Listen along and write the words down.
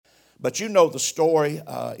But you know the story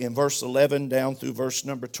in verse 11 down through verse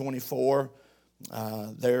number 24.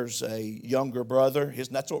 There's a younger brother.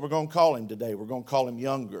 That's what we're going to call him today. We're going to call him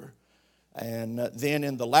younger. And then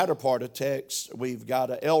in the latter part of text, we've got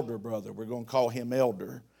an elder brother. We're going to call him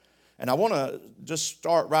elder. And I want to just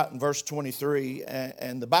start right in verse 23.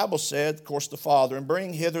 And the Bible said, of course, the father, and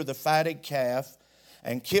bring hither the fatted calf,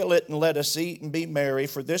 and kill it, and let us eat and be merry.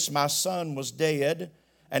 For this my son was dead,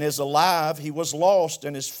 and is alive. He was lost,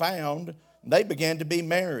 and is found. And they began to be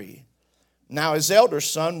merry. Now his elder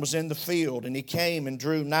son was in the field, and he came and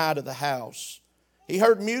drew nigh to the house. He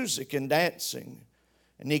heard music and dancing.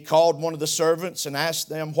 And he called one of the servants and asked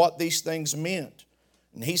them what these things meant.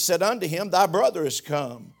 And he said unto him, Thy brother is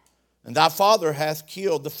come, and thy father hath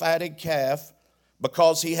killed the fatted calf,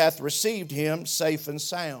 because he hath received him safe and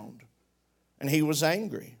sound. And he was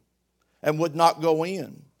angry, and would not go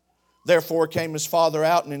in. Therefore came his father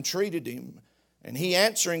out and entreated him. And he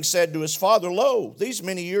answering said to his father, Lo, these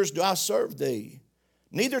many years do I serve thee,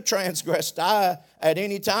 neither transgressed I at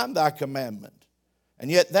any time thy commandment. And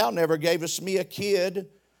yet thou never gavest me a kid,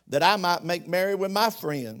 that I might make merry with my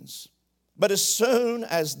friends. But as soon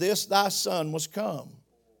as this thy son was come,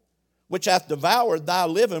 which hath devoured thy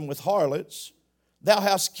living with harlots, thou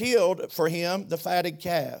hast killed for him the fatted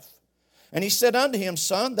calf. And he said unto him,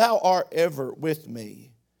 Son, thou art ever with me,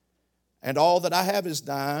 and all that I have is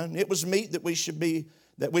thine. It was meet that we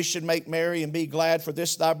should make merry and be glad, for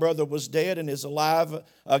this thy brother was dead and is alive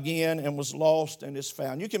again, and was lost and is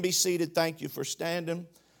found. You can be seated. Thank you for standing.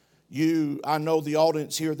 I know the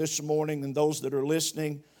audience here this morning and those that are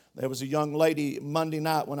listening. There was a young lady Monday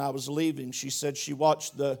night when I was leaving. She said she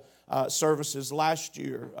watched the services last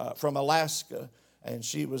year from Alaska, and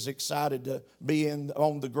she was excited to be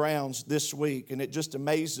on the grounds this week. And it just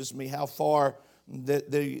amazes me how far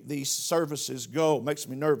these services go. It makes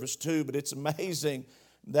me nervous too, but it's amazing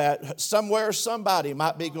that somewhere somebody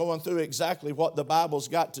might be going through exactly what the Bible's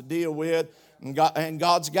got to deal with, and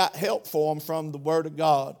God's got help for them from the Word of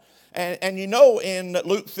God. And you know, in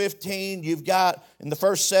Luke 15, you've got in the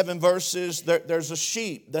first 7 verses, there's a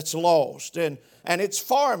sheep that's lost, and it's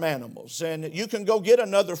farm animals. And you can go get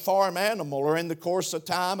another farm animal, or in the course of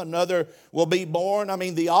time, another will be born. I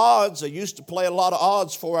mean, the odds, I used to play a lot of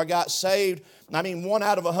odds before I got saved. I mean, 1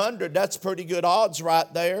 out of 100, that's pretty good odds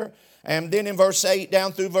right there. And then in verse 8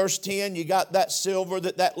 down through verse 10, you got that silver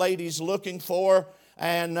that lady's looking for.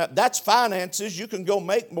 And that's finances. You can go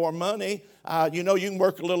make more money. You can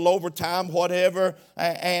work a little overtime, whatever,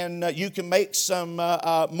 and you can make some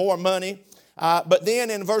more money. But then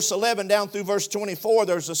in verse 11 down through verse 24,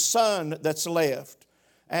 there's a son that's left.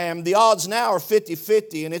 And the odds now are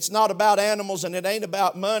 50-50. And it's not about animals and it ain't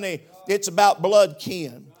about money. It's about blood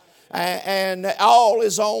kin. And all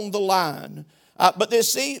is on the line. But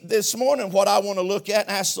this morning, what I want to look at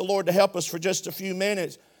and ask the Lord to help us for just a few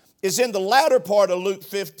minutes is in the latter part of Luke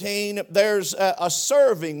 15, there's a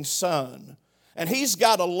serving son, and he's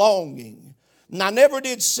got a longing. And I never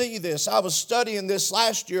did see this. I was studying this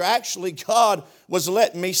last year. Actually, God was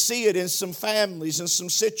letting me see it in some families and some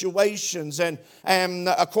situations. And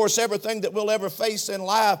of course, everything that we'll ever face in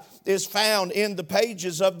life is found in the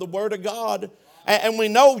pages of the Word of God. And we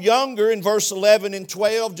know younger in verse 11 and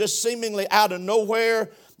 12, just seemingly out of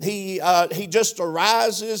nowhere, he just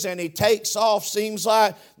arises and he takes off. Seems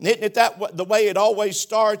like, isn't it the way it always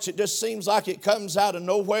starts? It just seems like it comes out of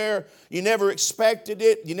nowhere. You never expected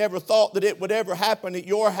it. You never thought that it would ever happen at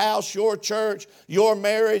your house, your church, your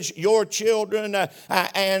marriage, your children.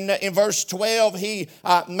 And in verse 12, he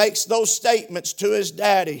makes those statements to his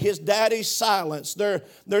daddy. His daddy's silence.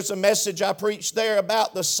 There's a message I preached there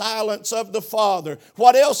about the silence of the father.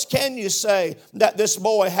 What else can you say that this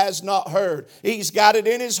boy has not heard? He's got it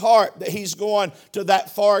in his heart that he's going to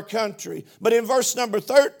that far country. But in verse number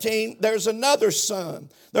 13, there's another son.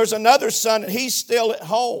 There's another son, and he's still at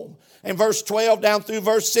home. In verse 12 down through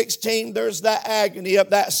verse 16, there's that agony of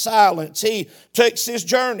that silence. He takes his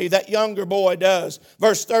journey, that younger boy does.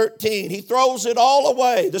 Verse 13, he throws it all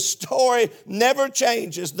away. The story never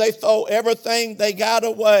changes. They throw everything they got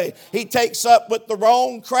away. He takes up with the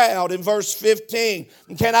wrong crowd in verse 15.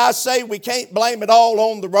 And can I say we can't blame it all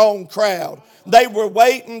on the wrong crowd? They were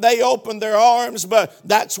waiting, they opened their arms, but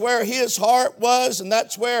that's where his heart was, and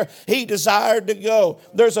that's where he desired to go.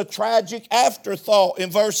 There's a tragic afterthought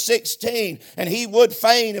in verse 16. And he would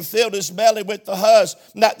fain have filled his belly with the husk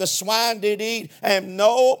that the swine did eat, and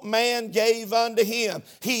no man gave unto him.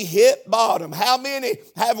 He hit bottom. How many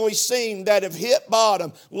have we seen that have hit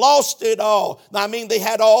bottom, lost it all? I mean, they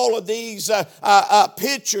had all of these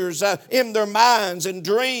pictures in their minds and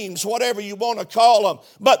dreams, whatever you want to call them.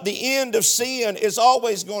 But the end of seeing sin is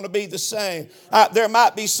always going to be the same. There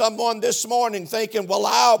might be someone this morning thinking, well,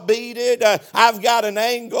 I'll beat it. I've got an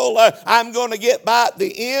angle. I'm going to get by at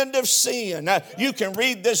the end of sin. You can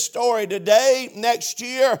read this story today, next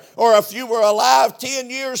year, or if you were alive 10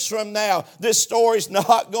 years from now, this story's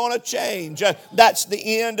not going to change. That's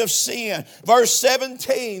the end of sin. Verse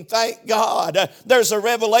 17, thank God, there's a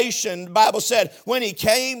revelation. The Bible said when he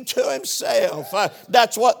came to himself,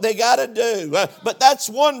 that's what they got to do. But that's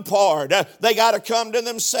one part. They got to come to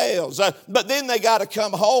themselves. But then they got to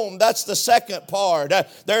come home. That's the second part.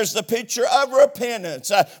 There's the picture of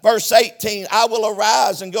repentance. Verse 18, I will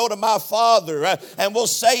arise and go to my father and will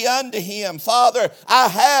say unto him, Father, I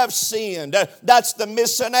have sinned. That's the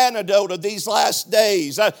missing antidote of these last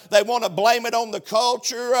days. They want to blame it on the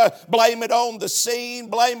culture, blame it on the scene,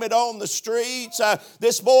 blame it on the streets.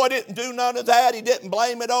 This boy didn't do none of that. He didn't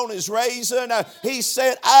blame it on his raising. He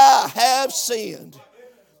said, I have sinned.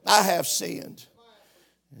 I have sinned.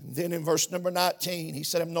 And then in verse number 19, he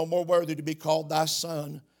said, I'm no more worthy to be called thy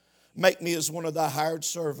son. Make me as one of thy hired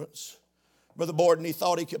servants. Brother Borden, he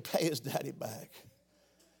thought he could pay his daddy back.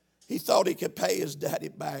 He thought he could pay his daddy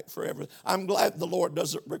back forever. I'm glad the Lord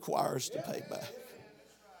doesn't require us to pay back.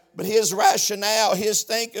 But his rationale, his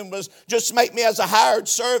thinking was, just make me as a hired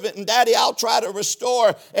servant, and Daddy, I'll try to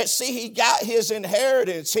restore. And see, he got his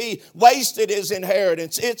inheritance. He wasted his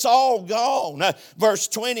inheritance. It's all gone. Verse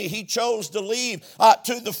 20, he chose to leave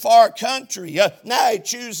to the far country. Now he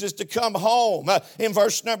chooses to come home. In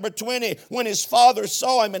verse number 20, when his father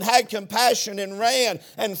saw him and had compassion and ran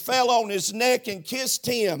and fell on his neck and kissed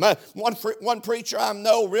him. One preacher I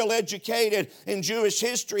know, real educated in Jewish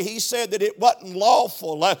history, he said that it wasn't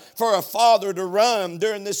lawful for a father to run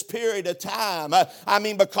during this period of time.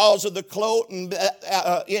 Because of the cloak and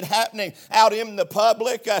it happening out in the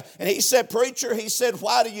public. And he said, preacher, he said,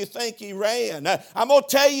 why do you think he ran? I'm going to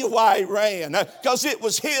tell you why he ran. Because it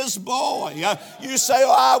was his boy. You say,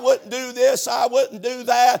 oh, I wouldn't do this, I wouldn't do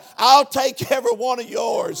that. I'll take every one of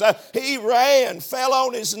yours. He ran, fell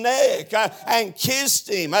on his neck, and kissed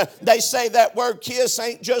him. They say that word kiss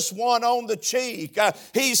ain't just one on the cheek.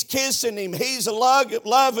 He's kissing him. He's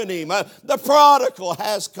loving him. The prodigal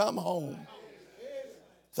has come home.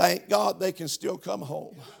 Thank God they can still come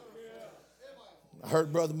home. I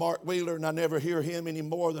heard Brother Mark Wheeler, and I never hear him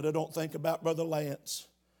anymore that I don't think about Brother Lance.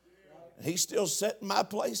 He's still setting my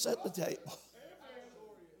place at the table.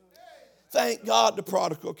 Thank God the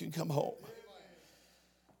prodigal can come home.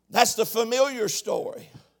 That's the familiar story,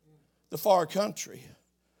 the far country.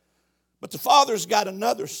 But the father's got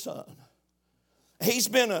another son. He's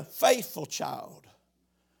been a faithful child.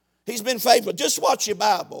 He's been faithful. Just watch your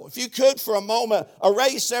Bible. If you could for a moment,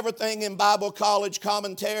 erase everything in Bible college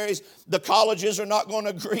commentaries. The colleges are not going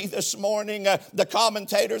to agree this morning. The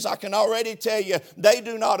commentators, I can already tell you, they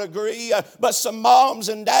do not agree. But some moms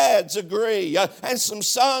and dads agree. And some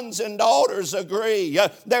sons and daughters agree.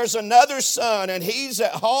 There's another son, and he's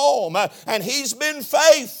at home. And he's been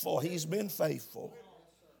faithful. He's been faithful.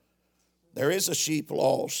 There is a sheep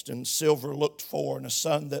lost and silver looked for and a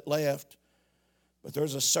son that left. But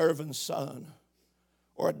there's a servant son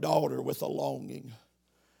or a daughter with a longing.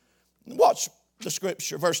 Watch the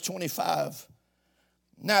scripture, verse 25.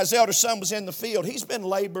 Now his elder son was in the field. He's been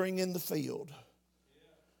laboring in the field.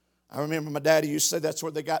 I remember my daddy used to say that's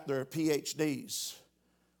where they got their PhDs,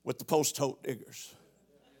 with the post-hope diggers.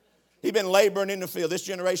 He's been laboring in the field. This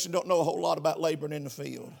generation don't know a whole lot about laboring in the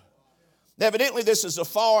field. Evidently this is a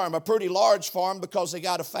farm, a pretty large farm, because they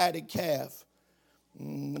got a fatted calf.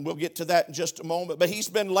 We'll get to that in just a moment. But he's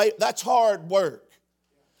been late. That's hard work.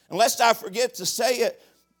 And lest I forget to say it,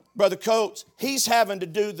 Brother Coates, he's having to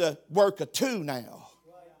do the work of two now.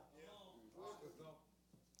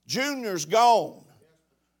 Junior's gone.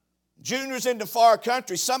 Junior's in the far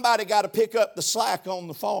country. Somebody got to pick up the slack on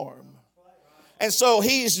the farm. And so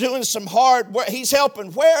he's doing some hard work. He's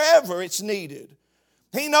helping wherever it's needed.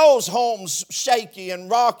 He knows home's shaky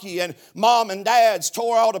and rocky and mom and dad's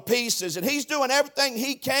tore all to pieces, and he's doing everything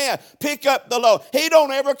he can. Pick up the load. He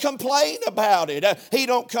don't ever complain about it. He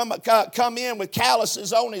don't come in with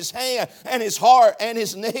calluses on his hand and his heart and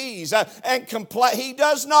his knees and complain. He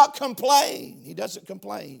does not complain. He doesn't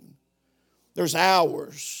complain. There's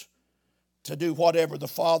hours to do whatever the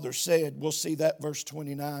Father said. We'll see that verse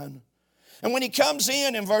 29. And when he comes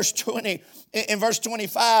in verse 20, in verse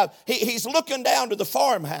 25, he's looking down to the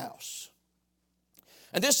farmhouse.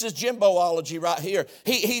 And this is Jimboology right here.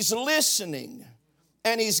 He's listening,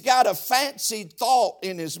 and he's got a fancied thought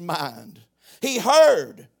in his mind. He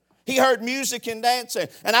heard music and dancing.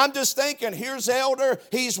 And I'm just thinking, here's elder,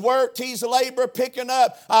 he's worked, he's a laborer picking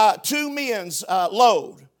up 2 men's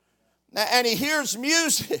load. And he hears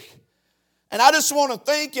music. And I just want to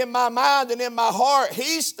think in my mind and in my heart,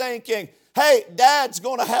 he's thinking, hey, Dad's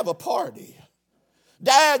going to have a party.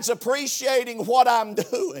 Dad's appreciating what I'm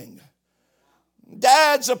doing.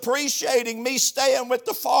 Dad's appreciating me staying with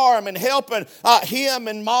the farm and helping him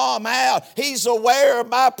and Mom out. He's aware of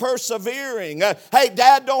my persevering. Hey,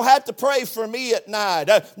 Dad don't have to pray for me at night.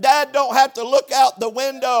 Dad don't have to look out the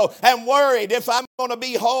window and worried if I'm going to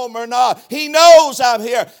be home or not. He knows I'm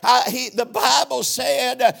here. The Bible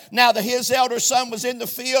said, now that his elder son was in the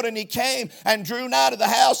field, and he came and drew nigh to the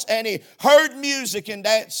house, and he heard music and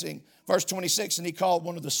dancing. Verse 26, and he called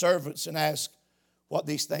one of the servants and asked what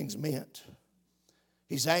these things meant.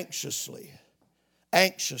 He's anxiously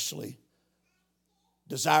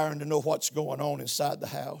desiring to know what's going on inside the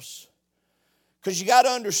house. Because you got to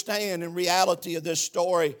understand, in reality of this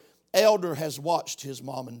story, Elder has watched his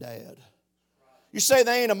mom and dad. You say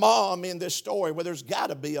there ain't a mom in this story. Well, there's got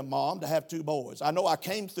to be a mom to have two boys. I know I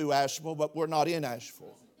came through Asheville, but we're not in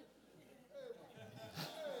Asheville.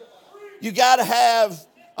 You got to have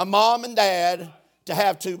a mom and dad to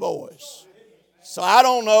have two boys. So I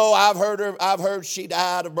don't know. I've heard she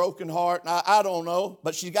died of broken heart. And I don't know,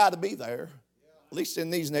 but she's got to be there, at least in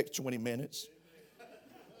these next 20 minutes.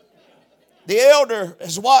 The elder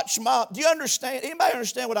has watched Mom. Do you understand? Anybody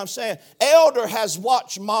understand what I'm saying? Elder has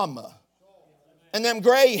watched Mama, and them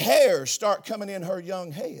gray hairs start coming in her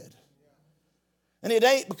young head. And it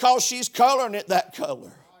ain't because she's coloring it that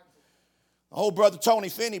color. Old Brother Tony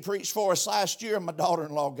Finney preached for us last year, and my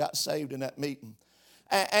daughter-in-law got saved in that meeting.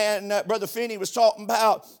 And Brother Finney was talking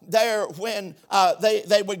about there when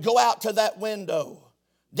they would go out to that window.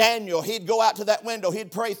 Daniel, he'd go out to that window.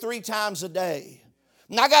 He'd pray 3 times a day.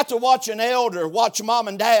 And I got to watch an elder watch Mom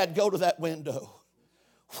and Dad go to that window.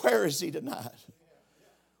 Where is he tonight?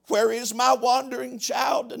 Where is my wandering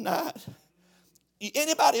child tonight?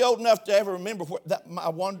 Anybody old enough to ever remember my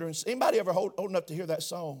wandering? Anybody ever old enough to hear that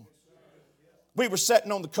song? We were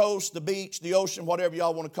sitting on the coast, the beach, the ocean, whatever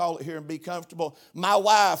y'all want to call it here, and be comfortable. My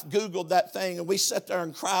wife Googled that thing, and we sat there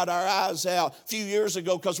and cried our eyes out a few years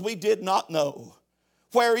ago because we did not know.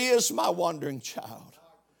 Where is my wandering child?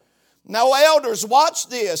 Now, elders, watch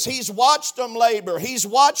this. He's watched them labor. He's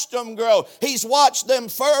watched them grow. He's watched them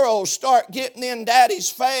furrows start getting in Daddy's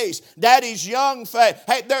face, Daddy's young face.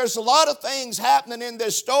 Hey, there's a lot of things happening in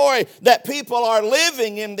this story that people are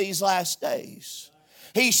living in these last days.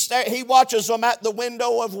 He watches them at the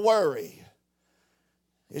window of worry.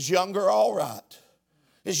 Is younger all right?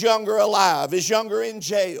 Is younger alive? Is younger in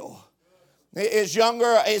jail?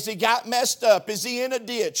 Is he got messed up? Is he in a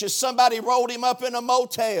ditch? Has somebody rolled him up in a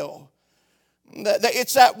motel?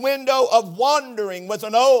 It's that window of wondering with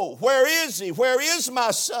an O. Where is he? Where is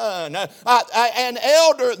my son? An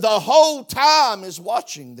elder the whole time is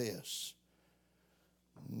watching this.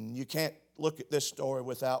 You can't look at this story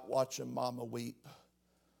without watching Mama weep.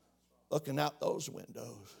 Looking out those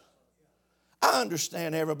windows. I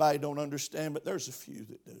understand everybody don't understand, but there's a few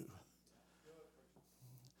that do.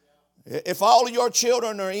 If all of your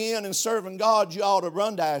children are in and serving God, you ought to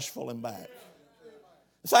run to Asheville and back.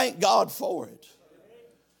 Thank God for it.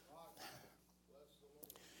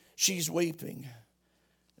 She's weeping.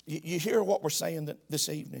 You hear what we're saying this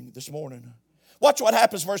evening, this morning. Watch what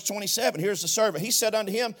happens, verse 27. Here's the servant. He said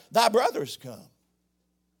unto him, thy brother is come.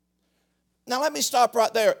 Now let me stop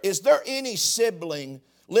right there. Is there any sibling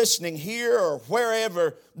listening here or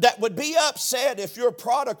wherever that would be upset if your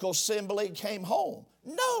prodigal sibling came home?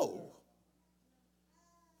 No.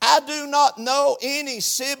 I do not know any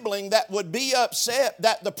sibling that would be upset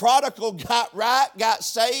that the prodigal got right, got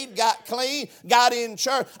saved, got clean, got in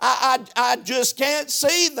church. I just can't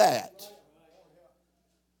see that.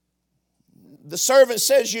 The servant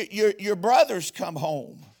says, your brothers come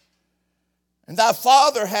home, and thy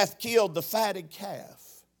father hath killed the fatted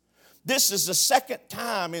calf. This is the second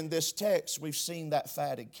time in this text we've seen that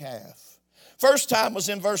fatted calf. First time was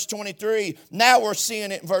in verse 23. Now we're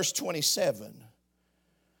seeing it in verse 27.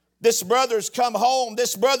 This brother's come home.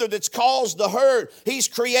 This brother that's caused the hurt. He's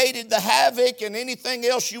created the havoc and anything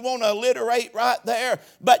else you want to alliterate right there.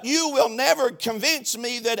 But you will never convince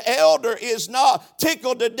me that elder is not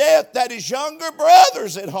tickled to death that his younger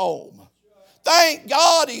brother's at home. Thank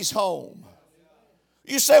God he's home.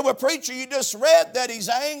 You say, well, preacher, you just read that he's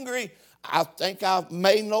angry. I think I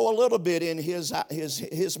may know a little bit in his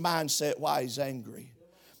mindset why he's angry.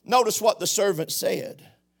 Notice what the servant said.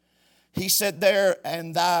 He said there,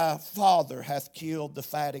 and thy father hath killed the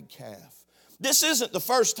fatted calf. This isn't the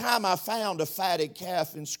first time I found a fatted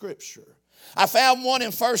calf in Scripture. I found one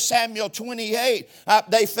in 1 Samuel 28.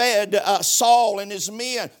 They fed Saul and his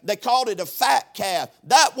men. They called it a fat calf.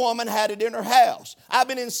 That woman had it in her house. I've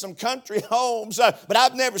been in some country homes, but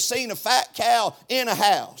I've never seen a fat cow in a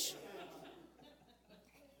house.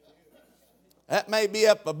 That may be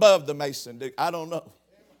up above the Mason. I don't know.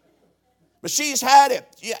 But she's had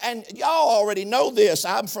it. And y'all already know this.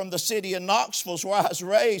 I'm from the city of Knoxville, where I was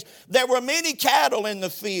raised. There were many cattle in the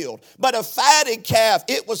field, but a fatted calf,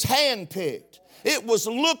 it was handpicked. It was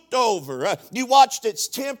looked over. You watched its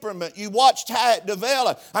temperament. You watched how it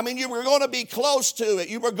developed. I mean, you were going to be close to it.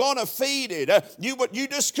 You were going to feed it. You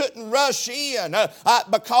just couldn't rush in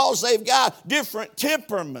because they've got different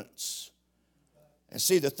temperaments. And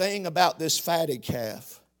see, the thing about this fatted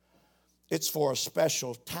calf, it's for a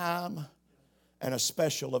special time and a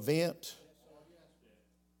special event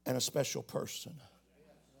and a special person.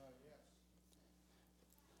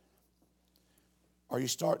 Are you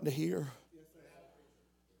starting to hear?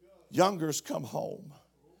 Youngers come home.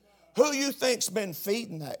 Who you think's been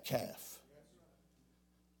feeding that calf?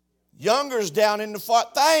 Youngers down in the farm.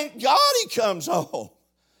 Thank God he comes home.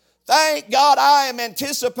 Thank God I am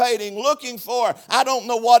anticipating, looking for. I don't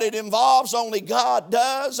know what it involves, only God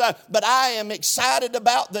does. But I am excited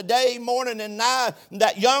about the day, morning, and night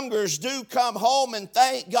that youngers do come home, and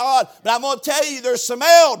thank God. But I'm going to tell you, there's some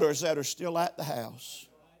elders that are still at the house.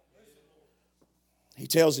 He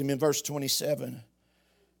tells him in verse 27,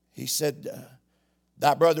 he said,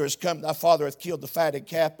 thy brother is come, thy father hath killed the fatted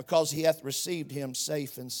calf because he hath received him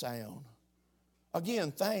safe and sound.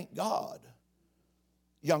 Again, thank God.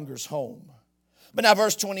 Younger's home. But now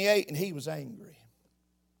verse 28, and he was angry.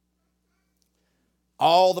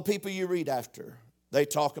 All the people you read after, they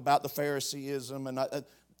talk about the Phariseeism. And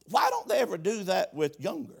why don't they ever do that with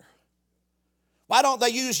Younger? Why don't they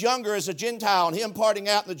use Younger as a Gentile and him parting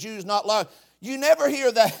out and the Jews not lying? You never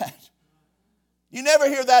hear that. You never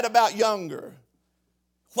hear that about Younger.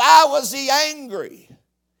 Why was he angry?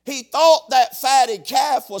 He thought that fatted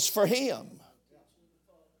calf was for him.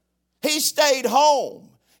 He stayed home.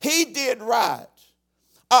 He did right.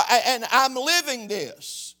 And I'm living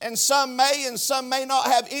this. And some may not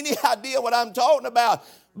have any idea what I'm talking about.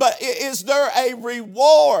 But is there a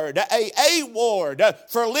reward, a award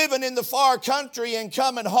for living in the far country and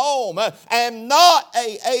coming home, and not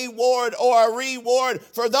a award or a reward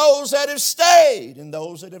for those that have stayed and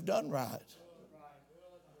those that have done right?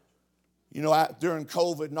 You know, during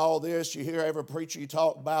COVID and all this, you hear every preacher you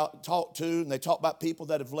talk to, and they talk about people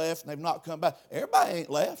that have left and they've not come back. Everybody ain't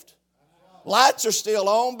left. Lights are still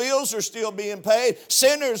on. Bills are still being paid.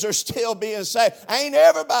 Sinners are still being saved. Ain't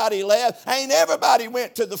everybody left. Ain't everybody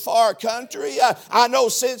went to the far country. I know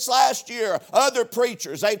since last year, other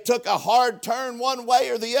preachers, they took a hard turn one way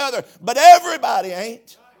or the other. But everybody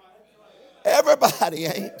ain't. Everybody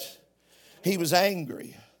ain't. He was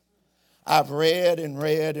angry. I've read and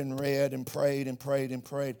read and read and prayed and prayed and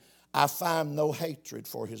prayed. I find no hatred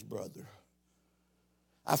for his brother.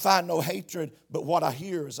 I find no hatred, but what I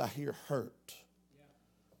hear is I hear hurt.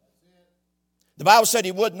 The Bible said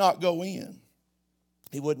he would not go in.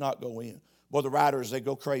 He would not go in. Boy, the writers, they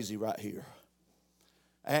go crazy right here.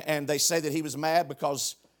 And they say that he was mad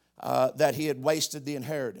because that he had wasted the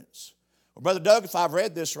inheritance. Well, Brother Doug, if I've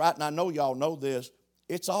read this right, and I know y'all know this,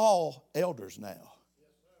 it's all elders now.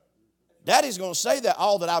 Daddy's going to say that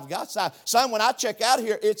all that I've got. Son, when I check out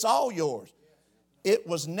here, it's all yours. It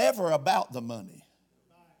was never about the money.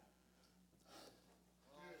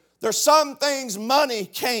 There's some things money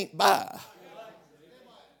can't buy.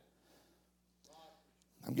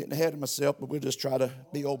 I'm getting ahead of myself, but we'll just try to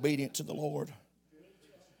be obedient to the Lord.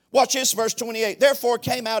 Watch this, verse 28. Therefore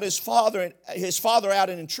came out his father out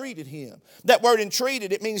and entreated him. That word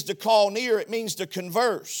entreated, it means to call near. It means to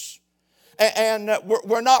converse. And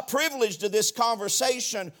we're not privileged to this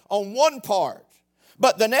conversation on one part.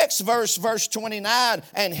 But the next verse, verse 29,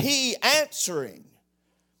 and he answering.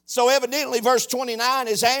 So evidently verse 29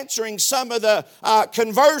 is answering some of the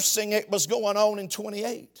conversing that was going on in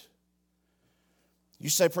 28. You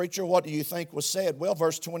say, preacher, what do you think was said? Well,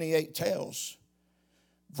 verse 28 tells.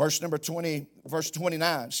 Verse 29,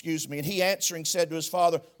 and he answering said to his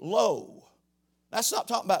father, lo. That's not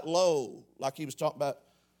talking about lo, like he was talking about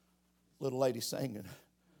little lady singing.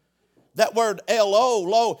 That word L-O,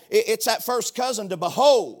 lo, it's that first cousin to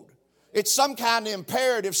behold. It's some kind of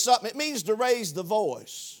imperative, something. It means to raise the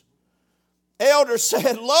voice. Elder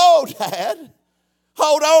said, lo, Dad,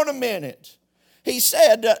 hold on a minute. He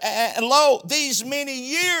said, lo, these many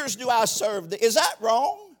years do I serve thee. Is that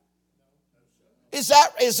wrong? Is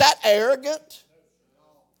that arrogant?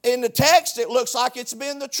 In the text, it looks like it's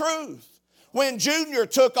been the truth. When Junior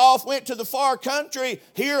took off, went to the far country,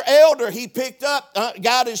 here Elder, he picked up,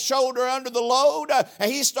 got his shoulder under the load,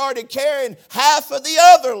 and he started carrying half of the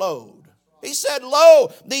other load. He said,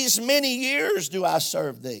 lo, these many years do I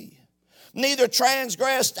serve thee. Neither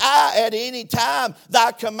transgressed I at any time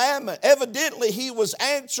thy commandment. Evidently, he was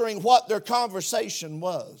answering what their conversation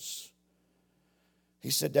was. He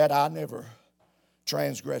said, Dad, I never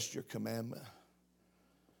transgressed your commandment.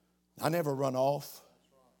 I never run off.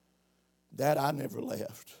 Dad, I never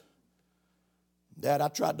left. Dad, I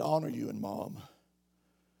tried to honor you and Mom.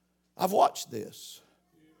 I've watched this.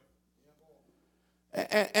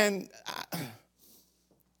 And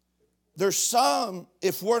there's some,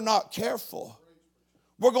 if we're not careful,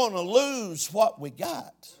 we're going to lose what we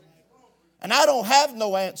got. And I don't have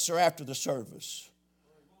no answer after the service.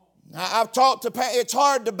 I've talked to parents, it's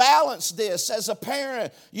hard to balance this as a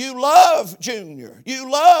parent. You love Junior. You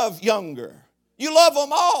love Younger. You love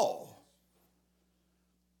them all.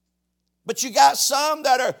 But you got some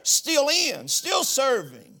that are still still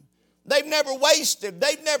serving. They've never wasted,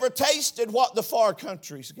 they've never tasted what the far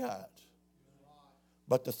country's got.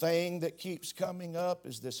 But the thing that keeps coming up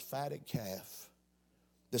is this fatted calf.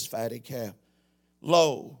 This fatted calf.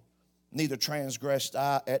 Lo, neither transgressed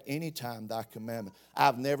I at any time thy commandment.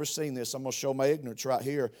 I've never seen this. I'm going to show my ignorance right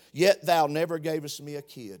here. Yet thou never gavest me a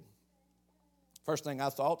kid. First thing I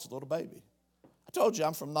thought is a little baby. I told you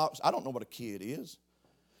I'm from Knox. I don't know what a kid is.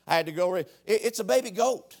 I had to go read. It's a baby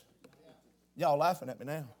goat. Y'all laughing at me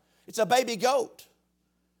now. It's a baby goat.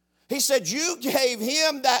 He said, you gave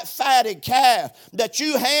him that fatted calf that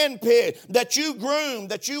you handpicked, that you groomed,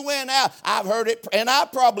 that you went out. I've heard it, and I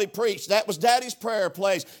probably preached. That was Daddy's prayer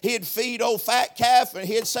place. He'd feed old fat calf, and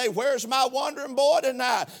he'd say, where's my wandering boy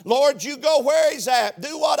tonight? Lord, you go where he's at.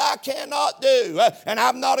 Do what I cannot do. And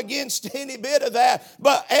I'm not against any bit of that.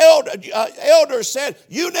 But Elder said,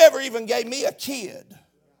 you never even gave me a kid,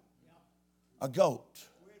 a goat.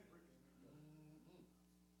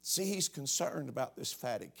 See, he's concerned about this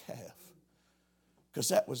fatted calf because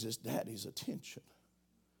that was his daddy's attention.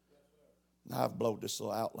 Now I've blown this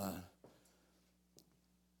little outline.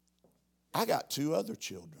 I got 2 other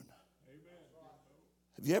children.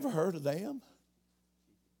 Have you ever heard of them?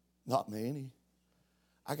 Not many.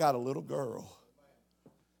 I got a little girl.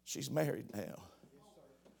 She's married now.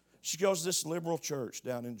 She goes to this liberal church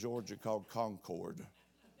down in Georgia called Concord.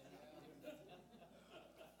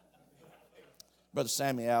 Brother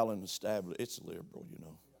Sammy Allen established, it's liberal, you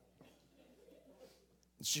know.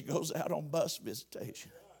 And she goes out on bus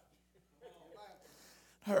visitation.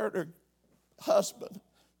 Her and her husband,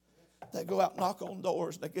 they go out and knock on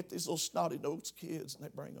doors, and they get these little snotty-nosed kids, and they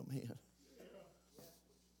bring them in.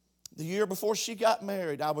 The year before she got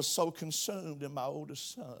married, I was so consumed in my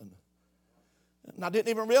oldest son. And I didn't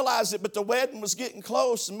even realize it, but the wedding was getting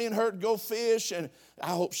close, and me and her would go fish, and I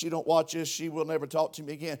hope she don't watch this. She will never talk to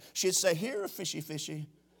me again. She'd say, here, fishy, fishy.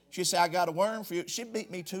 She'd say, I got a worm for you. She'd beat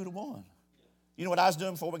me 2-1. You know what I was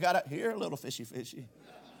doing before we got out? Here, little fishy, fishy.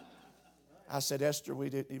 I said, Esther, we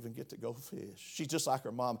didn't even get to go fish. She's just like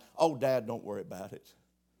her mom. Oh, Dad, don't worry about it.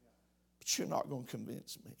 But you're not going to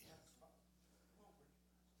convince me.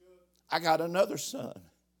 I got another son.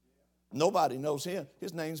 Nobody knows him.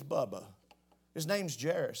 His name's Bubba. His name's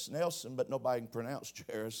Jairus Nelson, but nobody can pronounce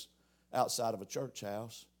Jairus outside of a church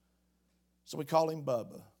house. So we call him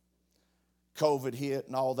Bubba. COVID hit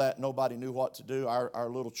and all that. Nobody knew what to do. Our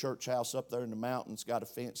little church house up there in the mountains got a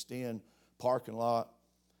fenced-in parking lot.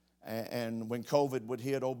 And when COVID would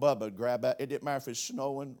hit, old Bubba would grab that. It didn't matter if it's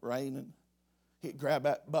snowing, raining. He'd grab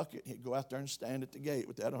that bucket. He'd go out there and stand at the gate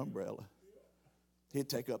with that umbrella. He'd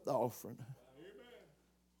take up the offering.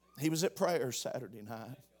 He was at prayer Saturday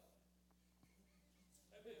night.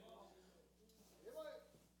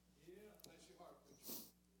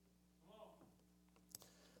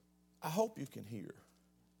 I hope you can hear.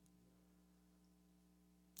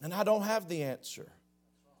 And I don't have the answer.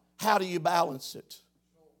 How do you balance it?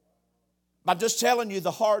 I'm just telling you the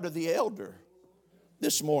heart of the elder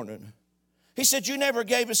this morning. He said, you never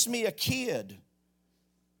gave us me a kid.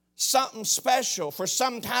 Something special, for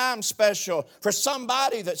some time special, for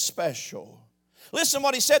somebody that's special. Listen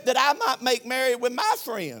what he said, that I might make merry with my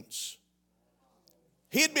friends.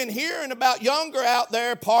 He'd been hearing about Younger out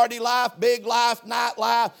there, party life, big life, night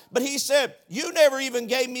life. But he said, you never even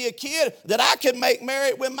gave me a kid that I could make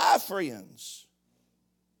merry with my friends.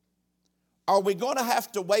 Are we going to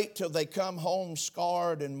have to wait till they come home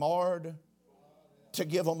scarred and marred to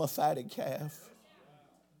give them a fatted calf?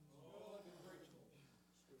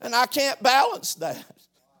 And I can't balance that.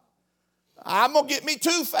 I'm going to get me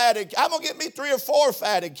 3 or 4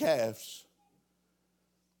 fatted calves.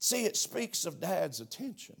 See, it speaks of Dad's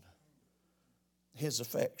attention. his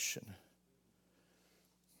affection.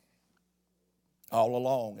 All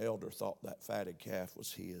along, Elder thought that fatted calf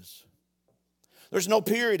was his. There's no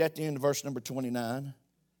period at the end of verse number 29.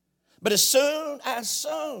 But as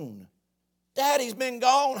soon, Daddy's been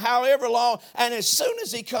gone however long, and as soon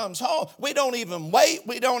as he comes home, we don't even wait,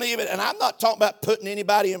 and I'm not talking about putting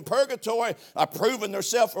anybody in purgatory or proving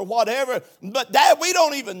themselves or whatever, but Dad, we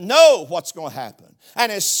don't even know what's going to happen.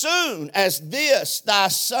 And as soon as this thy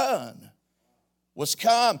son was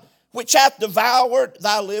come, which hath devoured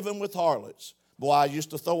thy living with harlots. Boy, I used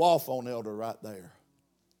to throw off on Elder right there.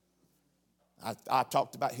 I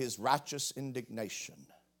talked about his righteous indignation.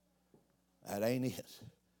 That ain't it.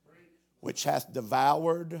 Which hath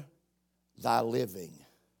devoured thy living.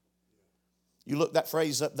 You look that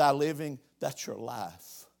phrase up, thy living, that's your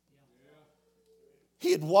life.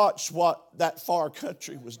 He had watched what that far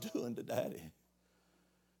country was doing to Daddy.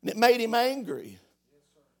 And it made him angry.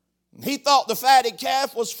 He thought the fatted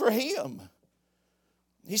calf was for him.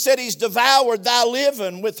 He said he's devoured thy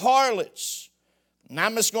living with harlots. And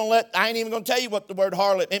I'm just going to I ain't even going to tell you what the word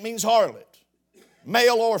harlot, it means harlot.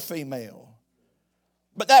 Male or female.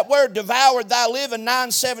 But that word devoured thy living,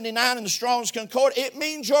 979 in the Strong's Concordance, it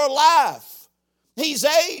means your life. He's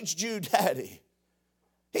aged you, Daddy.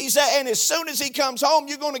 And as soon as he comes home,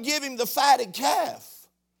 you're going to give him the fatted calf,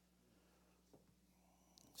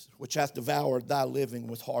 which hath devoured thy living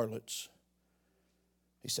with harlots.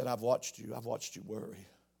 He said, I've watched you worry.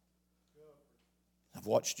 I've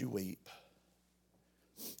watched you weep.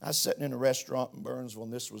 I was sitting in a restaurant in Burnsville,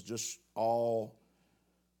 and this was just all,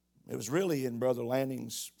 it was really in Brother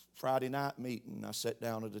Lanning's Friday night meeting. I sat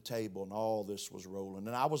down at a table, and all this was rolling.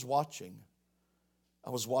 And I was watching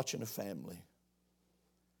a family.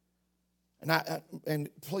 And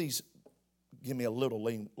please give me a little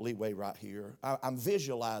leeway right here. I'm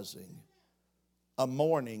visualizing a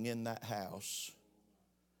morning in that house.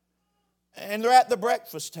 And they're at the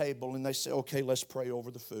breakfast table, and they say, okay, let's pray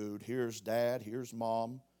over the food. Here's Dad, here's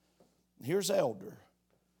Mom, here's Elder.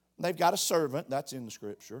 They've got a servant, that's in the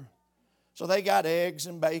Scripture. So they got eggs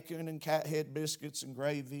and bacon and cat head biscuits and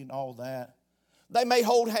gravy and all that. They may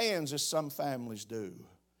hold hands as some families do.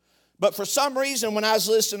 But for some reason, when I was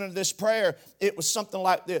listening to this prayer, it was something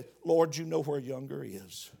like this. Lord, you know where Younger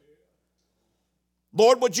is.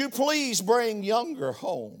 Lord, would you please bring Younger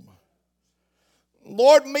home?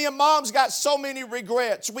 Lord, me and Mom's got so many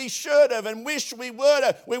regrets. We should have and wish we would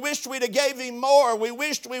have. We wished we'd have gave him more. We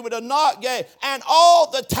wished we would have not gave. And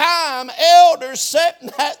all the time, Elder's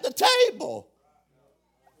sitting at the table.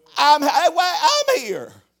 I'm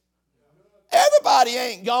here. Everybody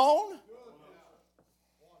ain't gone.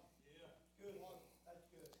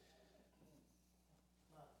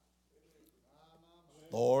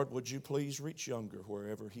 Lord, would you please reach Younger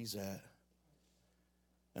wherever he's at?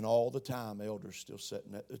 And all the time, Elder's still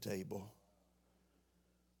sitting at the table.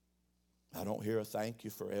 I don't hear a thank you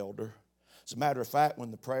for Elder. As a matter of fact,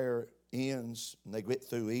 when the prayer ends and they get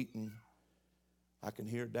through eating, I can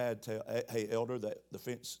hear Dad tell, hey, Elder, that the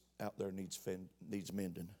fence out there needs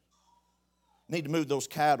mending. Need to move those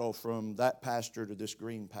cattle from that pasture to this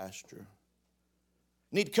green pasture.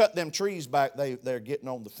 Need to cut them trees back. They're getting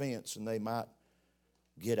on the fence and they might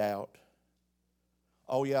get out.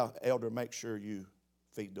 Oh, yeah, Elder, make sure you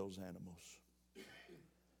feed those animals.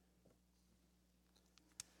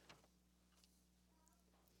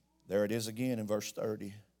 There it is again in verse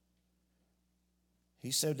 30.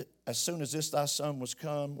 He said, as soon as this thy son was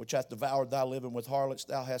come, which hath devoured thy living with harlots,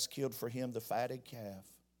 thou hast killed for him the fatted calf.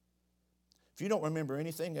 If you don't remember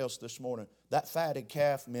anything else this morning, that fatted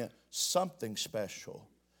calf meant something special.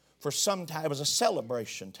 For some time, it was a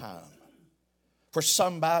celebration time. For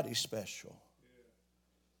somebody special.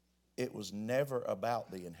 It was never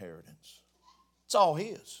about the inheritance. It's all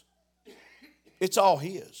his. It's all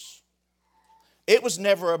his. It was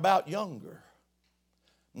never about Younger.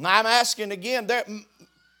 And I'm asking again,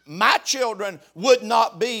 my children would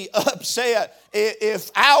not be upset if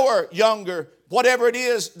our Younger, whatever it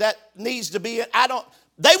is that needs to be,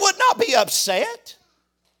 they would not be upset.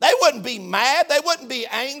 They wouldn't be mad. They wouldn't be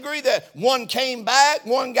angry that one came back,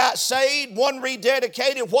 one got saved, one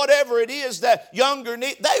rededicated, whatever it is that Younger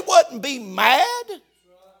needs. They wouldn't be mad.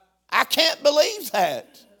 I can't believe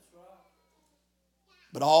that.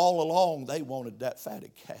 But all along, they wanted that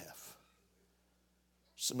fatted calf.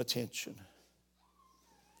 Some attention.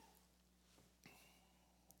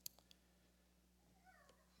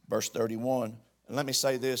 Verse 31. And let me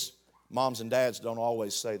say this. Moms and dads don't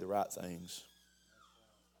always say the right things.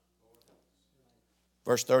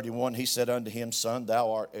 Verse 31, he said unto him, Son,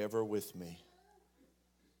 thou art ever with me.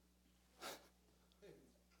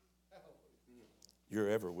 You're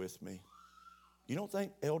ever with me. You don't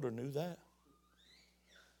think Elder knew that?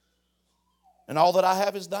 And all that I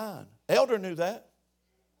have is thine. Elder knew that.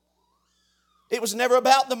 It was never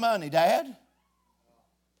about the money, Dad.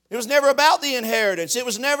 It was never about the inheritance. It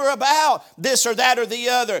was never about this or that or the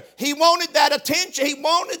other. He wanted that attention. He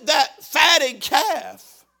wanted that fatted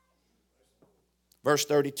calf. Verse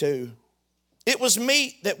 32. It was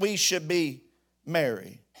meet that we should be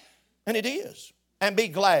merry. And it is. And be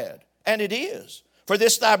glad. And it is. For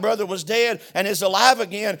this thy brother was dead and is alive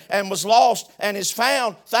again, and was lost and is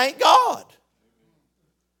found. Thank God.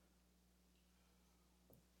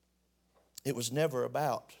 It was never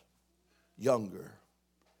about younger.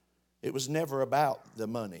 It was never about the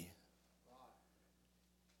money.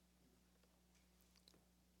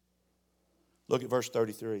 Look at verse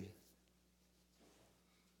 33.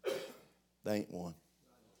 They ain't one.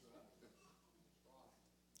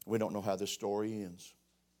 We don't know how this story ends.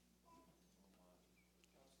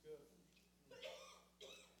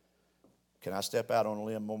 Can I step out on a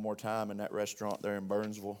limb one more time in that restaurant there in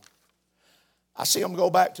Burnsville? I see them go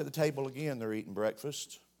back to the table again. They're eating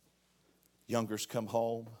breakfast. Youngers come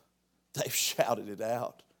home. They've shouted it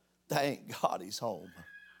out. Thank God he's home.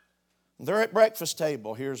 They're at breakfast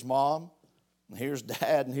table. Here's Mom, and here's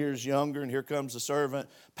Dad, and here's Younger, and here comes the servant.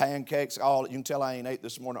 Pancakes, all. You can tell I ain't ate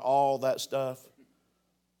this morning. All that stuff.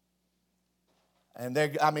 And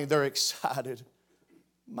they're excited.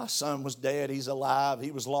 My son was dead. He's alive.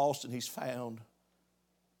 He was lost, and he's found.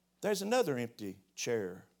 There's another empty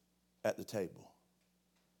chair at the table.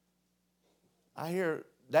 I hear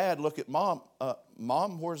Dad look at Mom.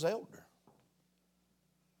 Mom, where's Elder?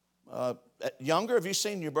 Younger, have you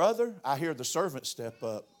seen your brother? I hear the servant step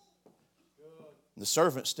up. The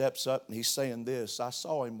servant steps up and he's saying this. I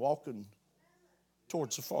saw him walking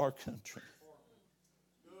towards the far country.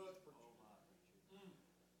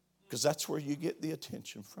 Because that's where you get the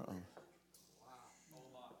attention from.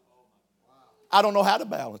 I don't know how to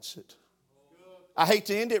balance it. I hate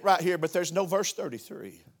to end it right here, but there's no verse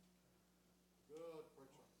 33.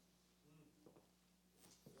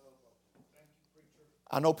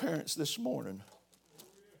 I know parents this morning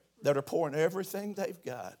that are pouring everything they've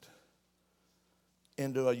got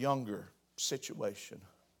into a younger situation.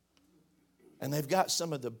 And they've got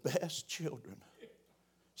some of the best children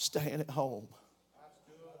staying at home.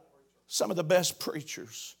 Some of the best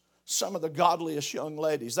preachers. Some of the godliest young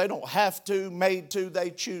ladies. They don't have to, made to, they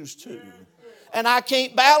choose to. And I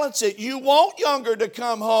can't balance it. You want Younger to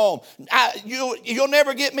come home. You'll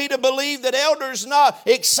never get me to believe that Elder's not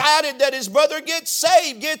excited that his brother gets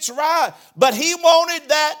saved, gets right. But he wanted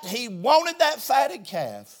that fatted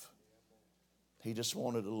calf. He just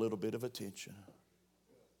wanted a little bit of attention.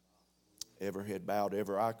 Every head bowed,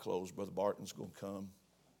 every eye closed. Brother Barton's going to come.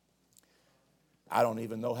 I don't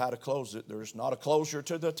even know how to close it. There's not a closure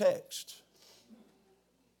to the text.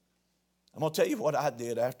 I'm going to tell you what I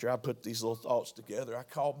did after I put these little thoughts together. I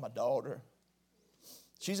called my daughter.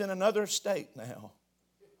 She's in another state now.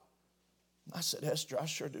 I said, Esther, I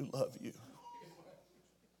sure do love you.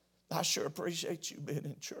 I sure appreciate you being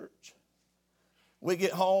in church. We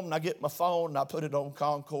get home and I get my phone and I put it on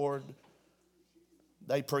Concord.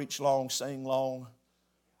 They preach long, sing long.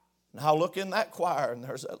 And I look in that choir and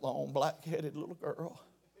there's that long black-headed little girl.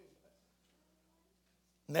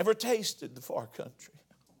 Never tasted the far country.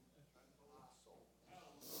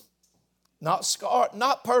 Not scarred,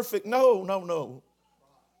 not perfect. No.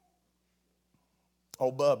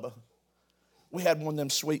 Oh, Bubba. We had one of them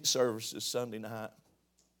sweet services Sunday night.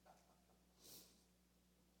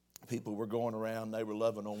 People were going around. They were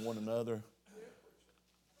loving on one another.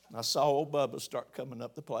 And I saw old Bubba start coming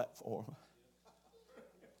up the platform.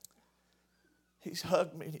 He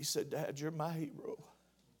hugged me and he said, Dad, you're my hero.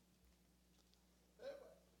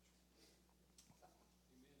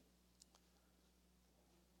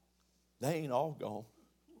 They ain't all gone.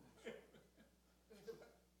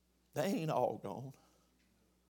 They ain't all gone.